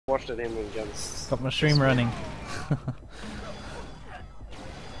watched him against. Got my stream running. I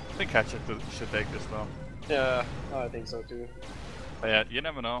think Hatchet should take this though. Yeah, I think so too. But yeah, you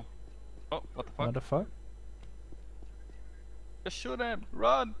never know. Oh, what the fuck? What the fuck? Just shoot him!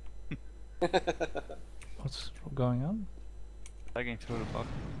 Run! What's going on? Tagging through the box.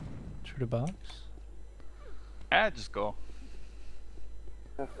 Through the box? Ah, just go.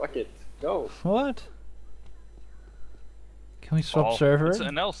 Fuck it, go. What? Can we swap Oh, server? It's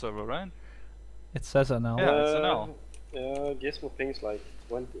an L server, right? It says NL. Yeah, it's an L. Yeah, Gizmo ping's like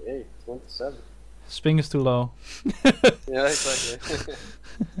 28, 27. Sping is too low. Yeah, exactly.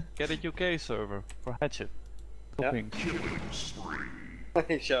 Get a UK server for Hatchet. Yeah. Hoping.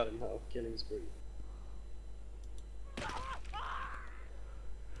 He shot him now, killing spree.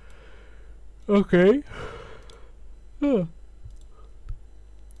 Okay.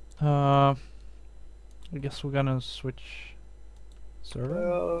 I guess we're gonna switch server.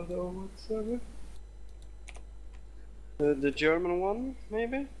 No, what server? The German one,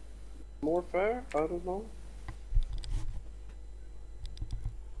 maybe? More fair? I don't know.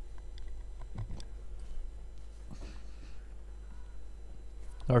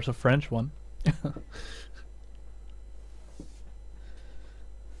 There's a French one.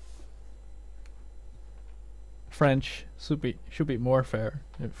 French should be more fair,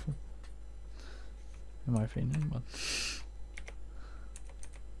 if, in my opinion. But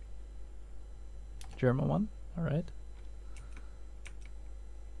German one, all right.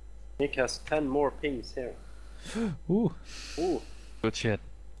 Nick has 10 more pings here. Ooh, Ooh, Good shit.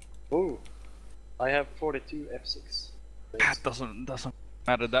 ooh. I have 42 F6. That doesn't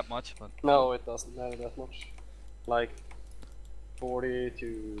matter that much, but No, it doesn't matter that much. Like 40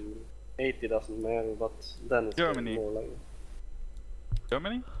 to 80 doesn't matter, but then it's Germany. more like.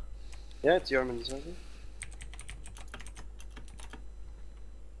 Germany? Yeah, it's German server.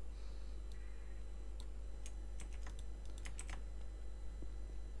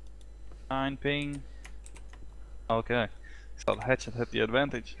 Nine ping. Okay. So Hatchet had the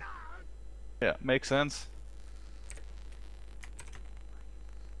advantage. Yeah, makes sense.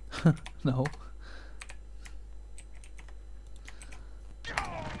 no.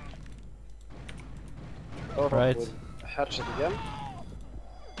 Oh, Right. with Hatchet again.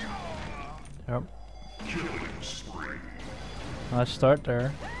 Yep. Nice start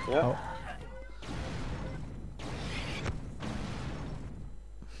there. Yeah. Oh.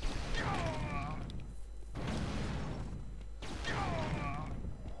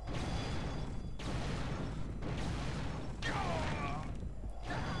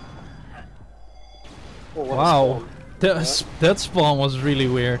 Oh, what a Wow, spawn. that spawn was really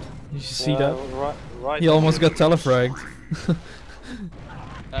weird. Did you see that? Right He almost here. got telefragged.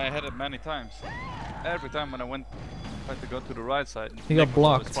 I had it many times. Every time when I tried to go to the right side, He got Nick was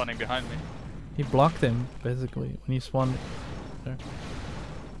always blocked. spawning behind me. He blocked him basically when he spawned there.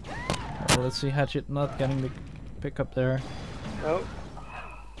 Oh, let's see, Hatchet not getting the pick up there. Oh,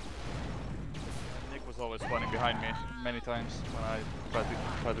 Nick was always spawning behind me many times when I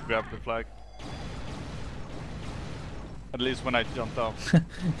tried to grab the flag. At least when I jumped off.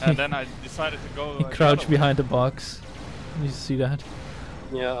 And then I decided to go. He crouched behind the box. You see that?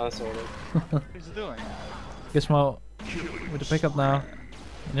 yeah, I saw that. What is he doing? Gizmo with the pickup now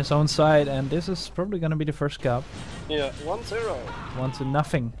in his own side, and this is probably gonna be the first cap. Yeah, 1-0.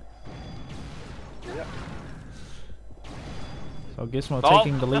 1-0. Yeah. So Gizmo Oh.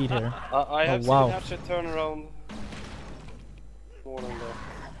 taking the lead here. I have wow. seen Hatchet turn around more than that.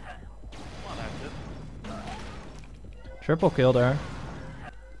 Come on, Hatchet. Triple kill there.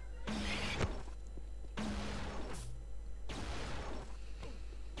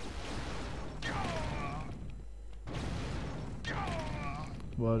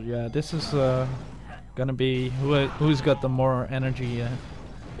 Well, yeah, this is gonna be who's got the more energy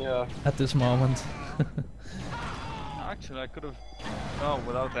Yeah. at this moment. Actually, I could have. No,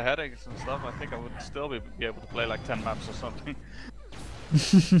 without the headaches and stuff, I think I would still be able to play like 10 maps or something.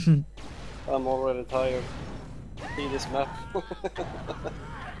 I'm already tired. See this map.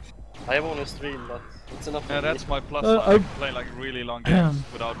 I have only streamed, but it's enough for Yeah, me. that's my plus. I- I can play like really long games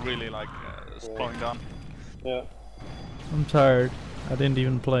without really like slowing down. Yeah. I'm tired. I didn't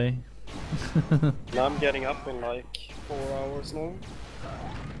even play. Now I'm getting up in like 4 hours now.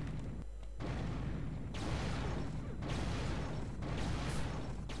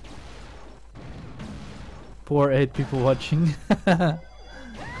 Poor 8 people watching.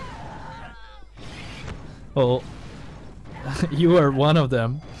 Well, you are one of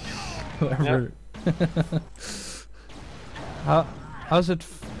them. Whoever. How's it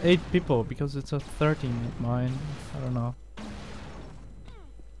 8 people? Because it's a 13 at mine. I don't know.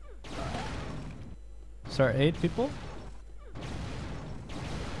 there 8 people?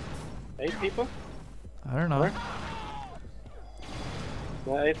 8 people? I don't know. Where?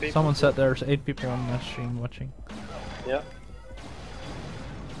 Yeah, 8 people. Someone said there's 8 people on the stream watching. Yeah.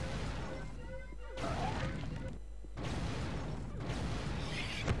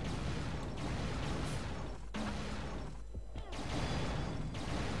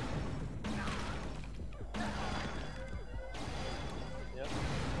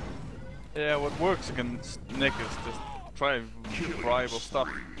 Yeah, what works against Nick is just try variable stuff.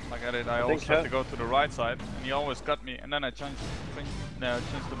 Like I did, I always had to go to the right side, and he always got me, and then I changed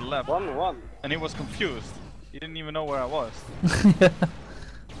to the left. 1-1. And he was confused. He didn't even know where I was.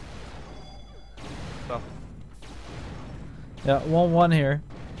 So. Yeah, 1-1 here.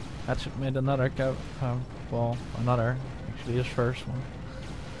 Hatchet made another well, another. Actually, his first one.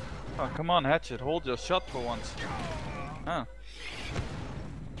 Oh, come on, Hatchet, hold your shot for once. Ah.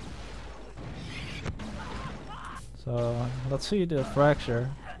 So let's see the fracture.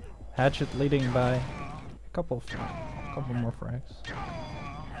 Hatchet leading by a couple more frags.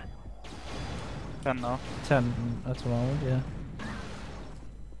 10 now. 10 at the moment, yeah.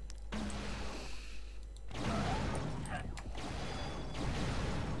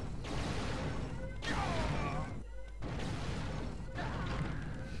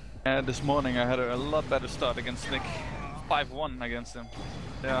 This morning I had a lot better start against Nick. 5-1 against him.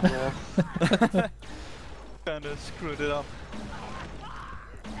 Yeah. Kinda screwed it up.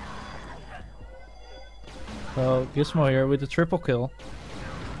 So Gizmo here with the triple kill.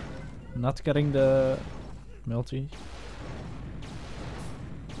 Not getting the multi.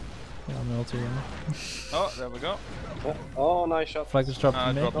 Yeah, multi. Yeah. Oh, there we go. Oh, nice shot. Flag is dropped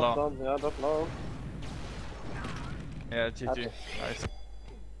in mid. drop low. Drop down, yeah, drop low. Yeah, GG. Nice.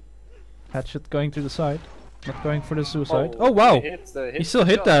 Hatchet going to the side. Not going for the suicide. Oh wow! He still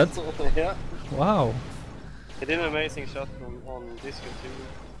hit shot. that. Yeah. Wow. He did an amazing shot on Disco too.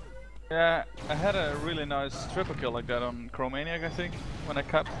 Yeah, I had a really nice triple kill like that on Chromaniac, I think, when I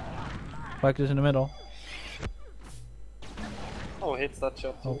cut. Flag is in the middle. Oh, hits that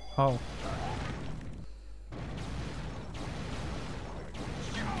shot too. Oh, oh.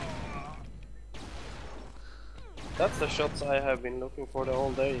 That's the shots I have been looking for the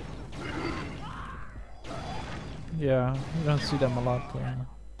whole day. Yeah, you don't see them a lot.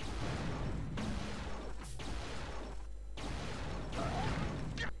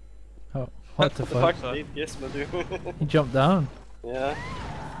 Oh, what the fuck? What did Gizmo do? He jumped down. Yeah.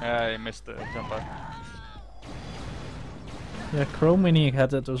 Yeah, he missed the jump out. Yeah, Chromaniac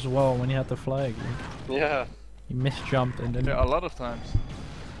had it as well when he had the flag. Yeah. He misjumped and then Yeah, a lot of times.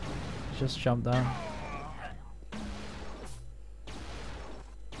 he just jumped down.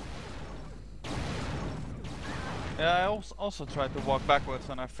 Yeah, I also tried to walk backwards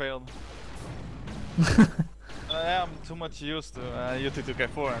and I failed. I am too much used to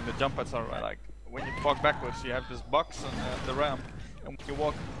UT2K4 and the jump pads are like, when you walk backwards you have this box on the ramp, and when you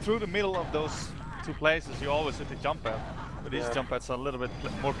walk through the middle of those two places you always hit the jump pad. But these jump pads are a little bit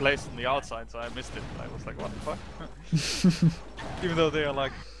more placed on the outside, so I missed it. I was like, what the fuck? Even though they are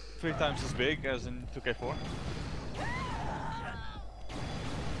like 3 times as big as in 2K4.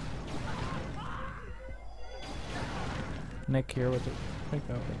 Nick here with the pick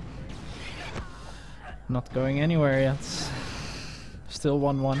up. Not going anywhere yet. Still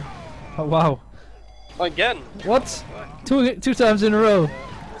 1-1. Oh wow. Again. What? Two times in a row.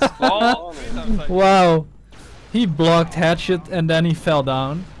 Oh, 3 times like Wow. He blocked Hatchet and then he fell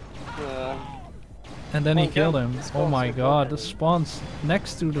down. And then he killed him. Oh my god, the spawns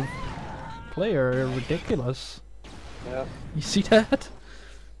next to the player are ridiculous. Yeah. You see that?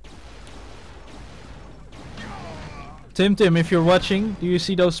 Tim, if you're watching, do you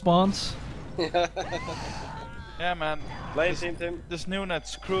see those spawns? yeah, man. Play Tim. This new net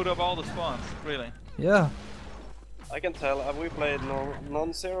screwed up all the spawns, really. Yeah. I can tell. We played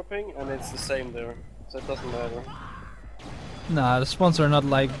non-zero ping and it's the same there, so it doesn't matter. Nah, the spawns are not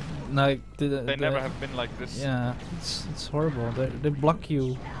like they never have been like this. Yeah, it's horrible. They block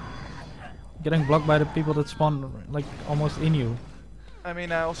you. Getting blocked by the people that spawn like almost in you. I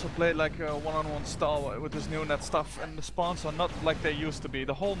mean, I also played like a one-on-one style with this new net stuff, and the spawns are not like they used to be.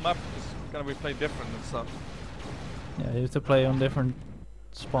 The whole map is gonna be played different and stuff. Yeah, you have to play on different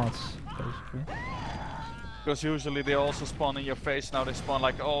spots, basically. Because usually they also spawn in your face. Now they spawn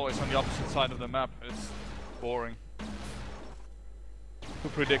like, oh, it's on the opposite side of the map. It's boring. Too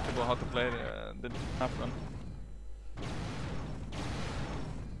predictable how to play the map run.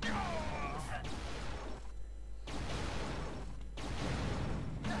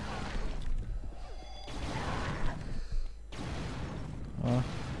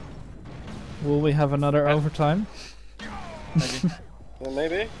 Will we have another overtime? Maybe. Yeah,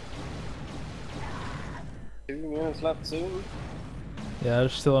 maybe. 2 minutes left soon. Yeah,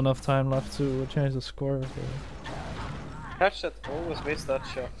 there's still enough time left to change the score. Hatchet always missed that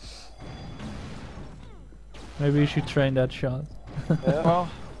shot. Maybe you should train that shot. Yeah.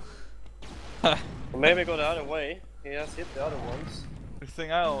 Or maybe go the other way. He has hit the other ones. The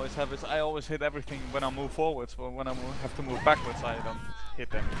thing I always have is I always hit everything when I move forwards, but when I have to move backwards I don't hit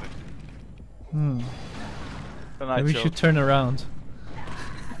anything. Then I Maybe we choke. should turn around.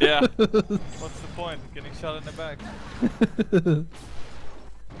 Yeah. What's the point? Getting shot in the back.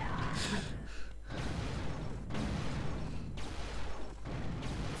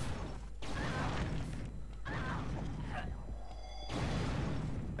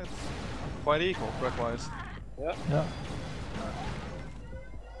 It's quite equal, frag-wise. Yeah. Yeah.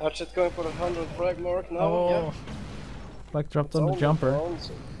 Hatchet going for the 100 frag mark now. Oh. Yeah. Like dropped It's on the on jumper.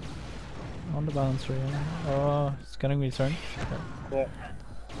 bouncer. On the bouncer, yeah. Oh, it's getting returned. Yeah.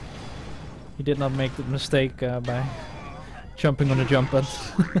 He did not make the mistake by jumping on the jump pad.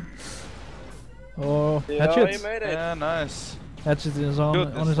 Oh, Yeah, Hatchet! he made it. Yeah, nice. Hatchet is on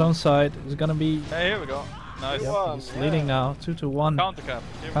Good, on his own side. Is gonna be. Hey, here we go. Nice. Yeah. He's leading now, 2-1. Counter cap.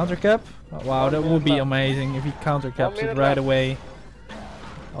 Here we Counter cap? Oh, wow, 1 that minute would be left. amazing if he counter caps it minute right left. away.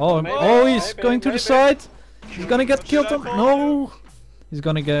 Oh, Maybe, oh, he's maybe, going to the maybe. side. He's gonna get What killed. did I call No, he's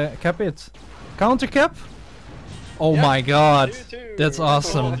gonna get cap it. Counter cap? Oh Yeah. my god, 2-2. that's I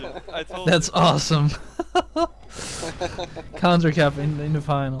awesome. told you. I told That's you. awesome. Counter cap in the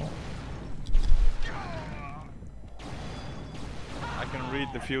final. I can read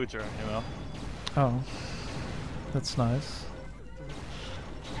the future, you know. Oh, that's nice.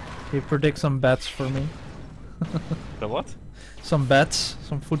 He predicts some bets for me. The what? Some bets,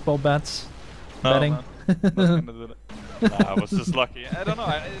 some football bets. No, Betting. man. Not gonna do that. Nah, I was just lucky. I don't know.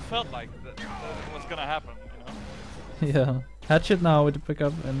 It felt like that it was gonna happen, you know. Yeah. Hatchet now with the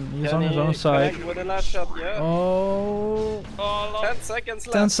pickup and he's Can on his he own side. connect with the last shot, yeah. Oh, Oh, 10 seconds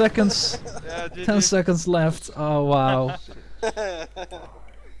left. 10 seconds. Yeah, GG. 10 seconds left. Oh wow.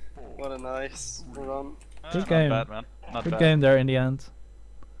 What a nice run. Good game. Not bad, man. Not Good bad. game there in the end.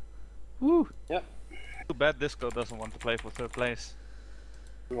 Woo. Too bad Disco doesn't want to play for third place.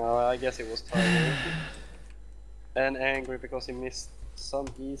 No, I guess he was tired. And angry because he missed some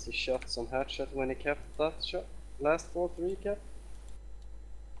easy shots on Hatchet when he kept that shot. Last 4-3 cap.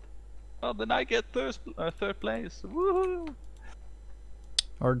 Well, then I get third place. Woohoo!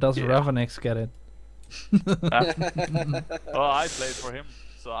 Or does Yeah. Ravenix get it? Oh, I played for him,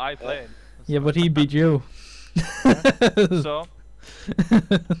 so I played. Yeah, but he beat you. So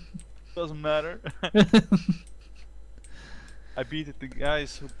doesn't matter. I beat the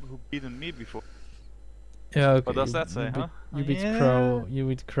guys who beaten me before. Yeah, okay. What does that say, you huh? You beat Yeah. Crow. You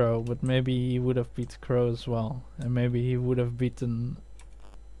beat Crow, but maybe he would have beat Crow as well, and maybe he would have beaten.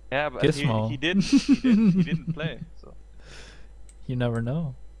 Yeah, but Gizmo. he didn't. He didn't play. So You never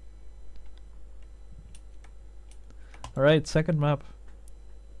know. All right, second map.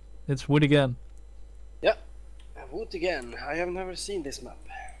 It's wood again. Yeah. Wood again. I have never seen this map.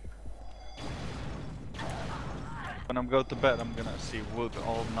 when I'm going to bed, I'm gonna see wood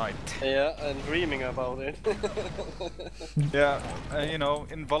all night. Yeah, and dreaming about it. Yeah, you know,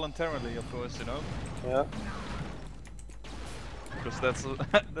 involuntarily, of course, you know, Yeah. because that's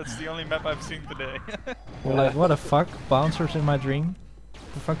that's the only map I've seen today. Well, like, what the fuck? Bouncers in my dream?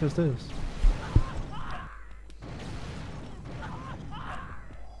 The fuck is this?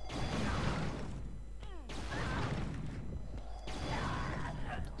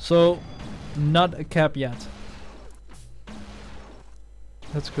 So, not a cap yet.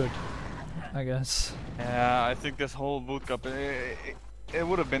 That's good, I guess. Yeah, I think this whole boot cup, it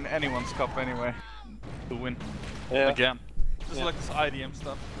would have been anyone's cup anyway to win Yeah. again. Just Yeah. like this IDM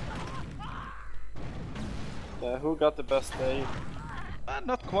stuff. Yeah, who got the best day?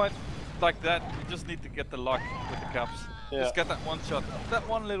 Not quite like that. You just need to get the luck with the caps. Yeah. Just get that one shot, that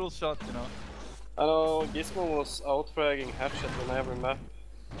one little shot, you know. I know Gizmo was out-fragging Hatchet on every map,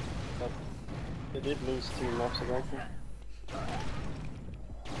 but they did lose 2 maps against him.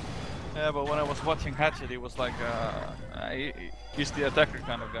 Yeah, but when I was watching Hatchet, he was like, he's the attacker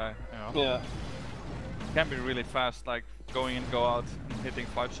kind of guy, you know. Yeah, Can be really fast, like going in, go out, and hitting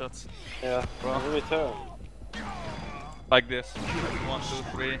 5 shots. yeah, Bro. in return. Like this. 1, 2,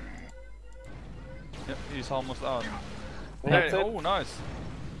 3. Yep, he's almost out. Hey, That's it. oh, nice.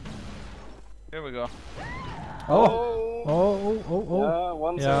 Here we go. Oh! Oh! Oh, oh,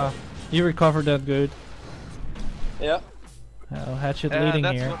 oh, Yeah, 1-0. yeah. He recovered that good. Yeah. Hatchet Yeah, leading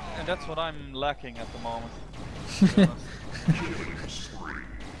that's here. what, and that's what I'm lacking at the moment. To be honest.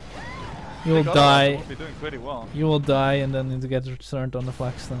 You'll die. We'll be doing pretty well. You will die and then it gets returned on the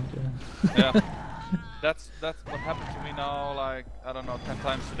flag stand. Yeah. Yeah. That's what happened to me now, like, I don't know, 10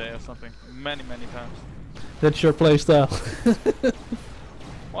 times today or something. Many times. That's your playstyle.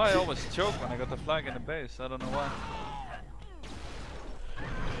 Why I always choke when I got the flag in the base, I don't know why.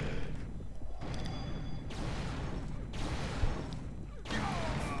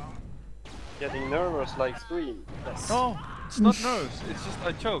 Getting nervous like Scream. Yes. No, it's not nerves, it's just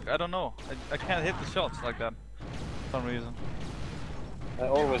I choke, I don't know. I can't hit the shots like that, for some reason. I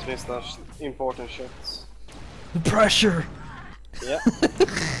always miss those important shots. The pressure! Yeah. You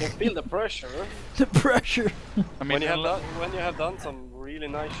can feel the pressure. The pressure! I mean, when you have done some really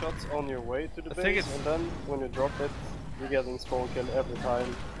nice shots on your way to the I think base, it's- and then when you drop it, you're getting spawn killed every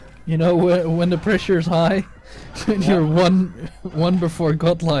time. You know, when the pressure is high, when you're one before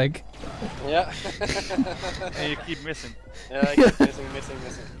godlike. Yeah. and you keep missing. Yeah, I keep missing.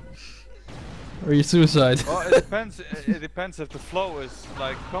 Or you suicide. Well, it depends. It depends if the flow is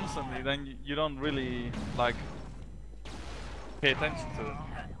like constantly, then you don't really like pay attention to it.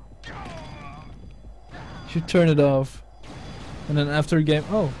 You should turn it off. And then after a game,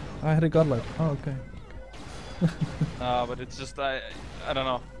 oh, I had a godlike. Oh, okay. But it's just I don't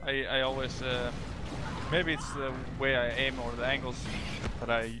know. I always maybe it's the way I aim or the angles that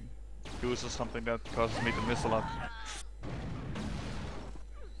I use or something that causes me to miss a lot.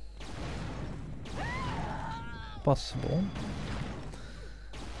 Possible.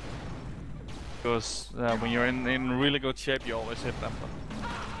 Because when you're in really good shape, you always hit them. But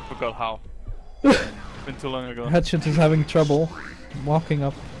forgot how. Been too long ago. Hatchet is having trouble walking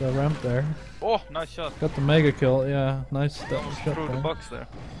up the ramp there. Oh, nice shot. Got the mega kill, yeah, nice Almost shot through the there. box there.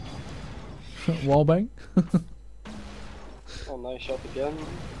 Wallbang. Oh, nice shot again.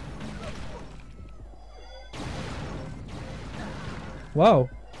 Wow.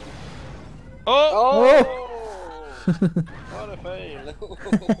 Oh! Oh! What a fail!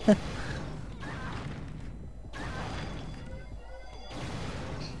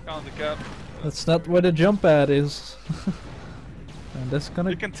 Count the cap. That's not where the jump pad is. And that's gonna.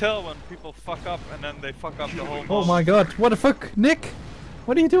 You can tell when people fuck up and then they fuck up the whole. Oh my god! What the fuck, Nick?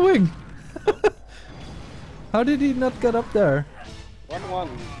 What are you doing? How did he not get up there? 1-1.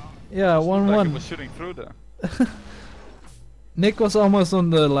 Yeah, Like 1-1. he was shooting through there. Nick was almost on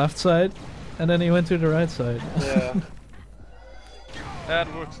the left side, and then he went to the right side. Yeah.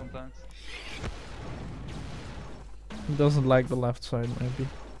 That works sometimes. He doesn't like the left side, maybe.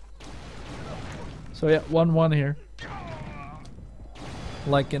 So yeah, 1-1 here.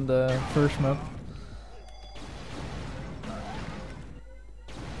 Like in the first map.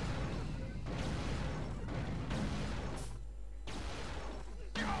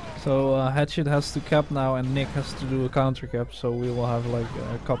 So Hatchet has to cap now and Nick has to do a counter cap, so we will have like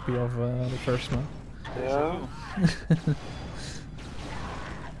a copy of the first map. Yeah.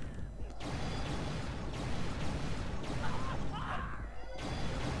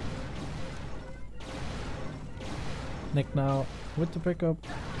 Nick now with the pickup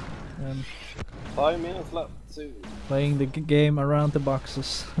and 5 minutes left soon. playing the game around the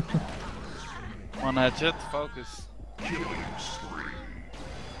boxes. One Hatchet, focus.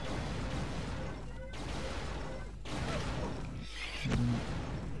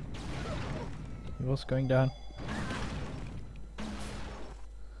 He was going down.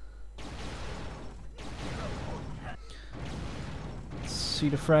 Let's see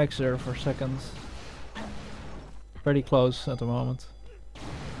the frags there for seconds. Pretty close at the moment.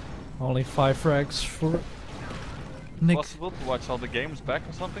 Only 5 frags for Nick. Possible to watch all the games back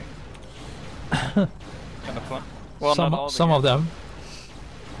or something? Kind of fun. Well, some not all the some of games.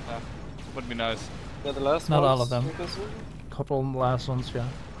 them. Would be nice. Yeah, the last Not all ones of them. we can see. Couple of the last ones,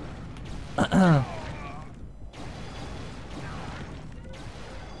 yeah.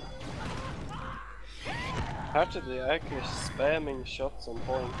 Hatchet, they're actually spamming shots on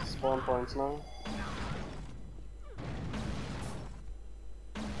points, spawn points now.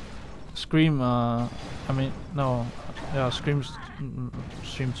 Scream, I mean, no, yeah, Scream's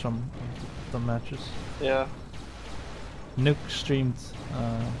streamed some of the matches. Yeah. Nuke streamed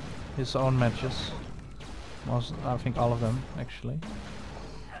his own matches. Was I think all of them actually.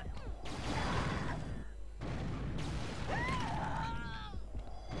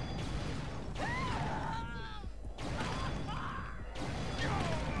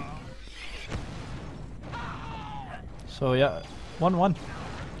 So yeah, 1-1.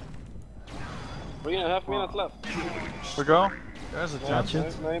 3.5 minutes left. We go. There's a chance.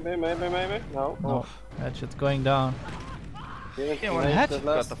 Hatchet. Maybe. No. No, Hatchet going down. Didn't Yeah, when make Hatchet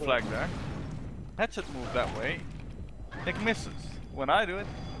got last the one. flag there, Hatchet moved that way. Nick misses. When I do it,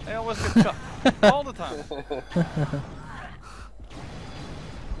 I always get shot. All the time.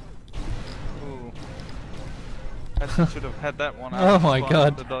 Ooh. Hatchet should have had that one out. Oh my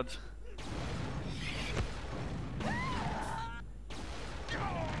god. The dodge.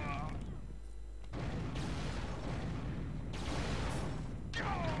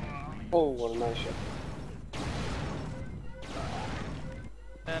 Oh, what a nice shot.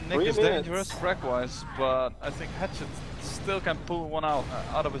 And Nick 3 is minutes. dangerous frag-wise, but I think Hatchet still can pull one out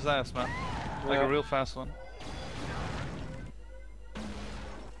of his ass, man. Like Yeah. a real fast one.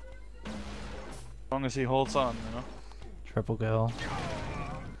 As long as he holds on, you know. Triple kill.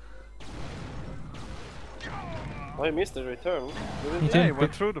 Oh, he missed the return. He Yeah, he did.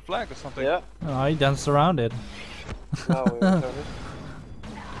 went through the flag or something. Yeah, Oh, he danced around it. now we returned it.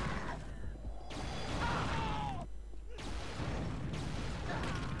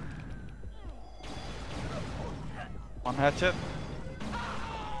 On Hatchet.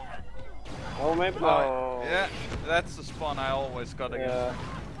 Oh, maybe. Oh, Oh, yeah, that's the spawn I always got against. yeah.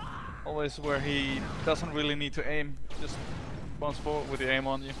 Always where he doesn't really need to aim, just spawns forward with the aim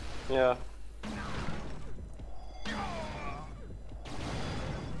on you. Yeah.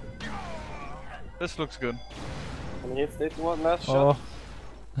 This looks good. And he hits it one last shot.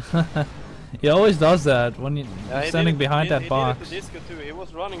 Oh. He always does that when Yeah, you're he standing did it- behind that he box. did it to Disco too. He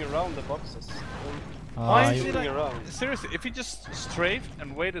was running around the boxes. Why he- is he shooting like, around. seriously, if he just strafed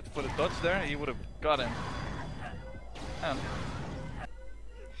and waited for the dodge there, he would have got him. And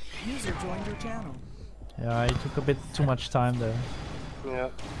User joined your channel. Yeah, he took a bit too much time there. Yeah.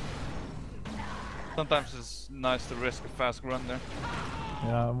 sometimes it's nice to risk a fast run there.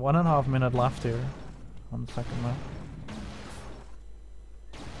 Yeah, 1.5 minutes left here on the second map.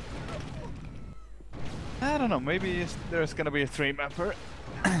 I don't know, maybe there's gonna be a 3-mapper.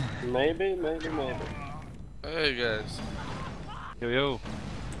 Maybe. Hey guys. Yo.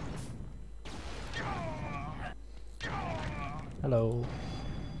 Hello.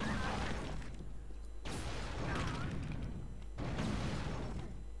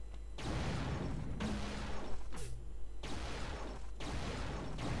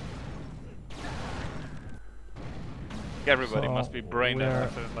 Everybody So, must be brain dead we're-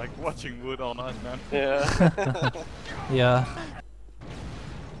 after like watching Wood all night, man. Yeah. Yeah.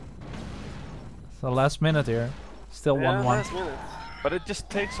 So last minute here. Still 1-1. Yeah, last minute. But it just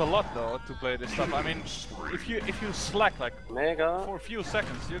takes a lot though to play this stuff. I mean, if you slack like Mega. for a few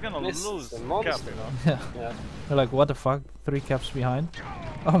seconds, you're gonna This lose is a cap, monster. you know. Yeah. Yeah. They're like, what the fuck? 3 caps behind?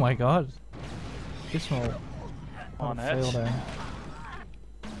 Oh my god. Gizmo On fail edge. there.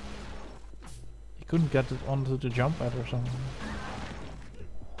 He couldn't get it onto the jump pad or something.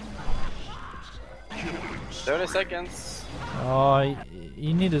 30 seconds. Oh,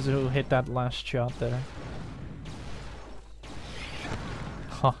 he needed to hit that last shot there.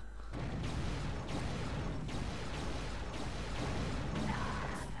 Huh.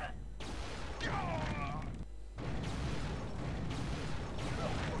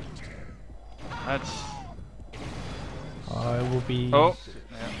 That's It would be oh.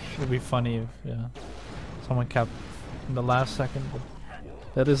 would be funny if someone kept in the last second, but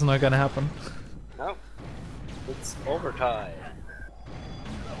that is not gonna happen. No. It's overtime.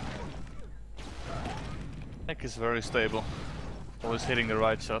 Nick is very stable. Always hitting the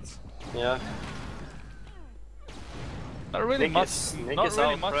right shots. Yeah. Not really Nick much. Nick Not is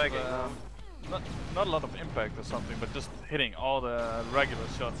really out much. fragging Not a lot of impact or something, but just hitting all the regular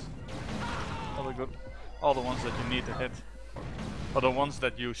shots. All the ones that you need to hit, or the ones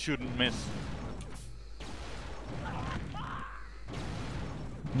that you shouldn't miss.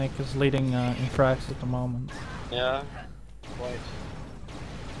 Nick is leading in frags at the moment. Yeah. Quite.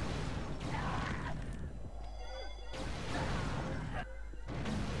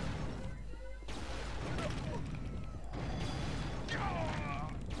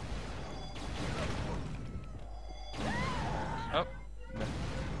 Oh. No.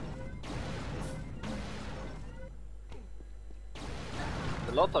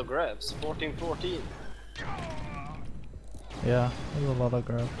 A lot of grabs. 14-14. Yeah, there's a lot of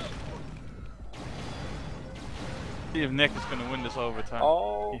grabs. See if Nick is gonna win this overtime.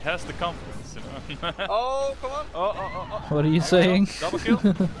 Oh. He has the confidence, you know. Oh, come on. Oh. What are you saying? Double kill.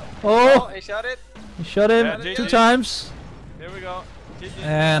 Oh, Oh! he shot it. He shot him Yeah, 2 GG. times! Here we go. GG.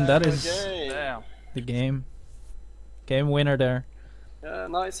 And that is Okay. Damn. the game. Game winner there.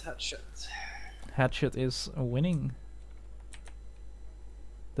 Nice headshot. Hatchet is winning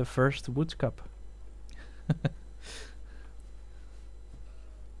the first Woods Cup.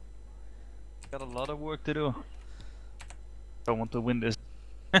 Got a lot of work to do. I want to win this.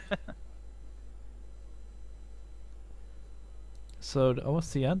 So that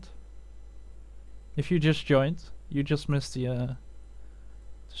was the end. If you just joined, you just missed the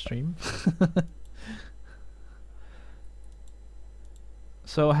stream.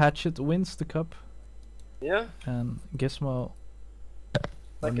 So Hatchet wins the cup. Yeah. And Gizmo,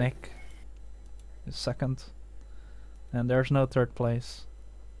 or Nick, is second. And there's no third place.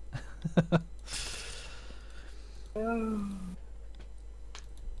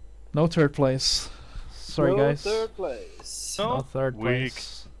 No third place. Sorry, guys. No third place. No third Weak.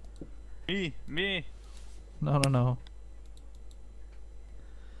 place. Me. No.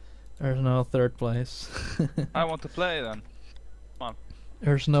 There's no third place. I want to play then. Come on.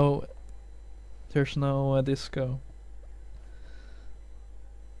 There's no disco.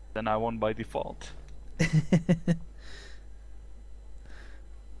 Then I won by default.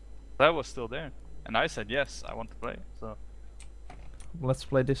 That was still there, and I said yes, I want to play. So Let's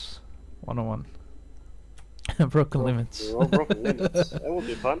play this 1-on-1. Broken limits. Oh, broken limits. That would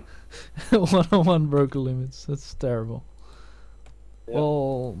be fun. 1-on-1 broken limits. That's terrible. Yeah.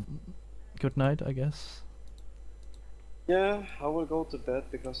 Well, good night, I guess. Yeah, I will go to bed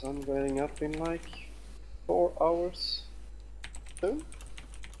because I'm getting up in like 4 hours soon.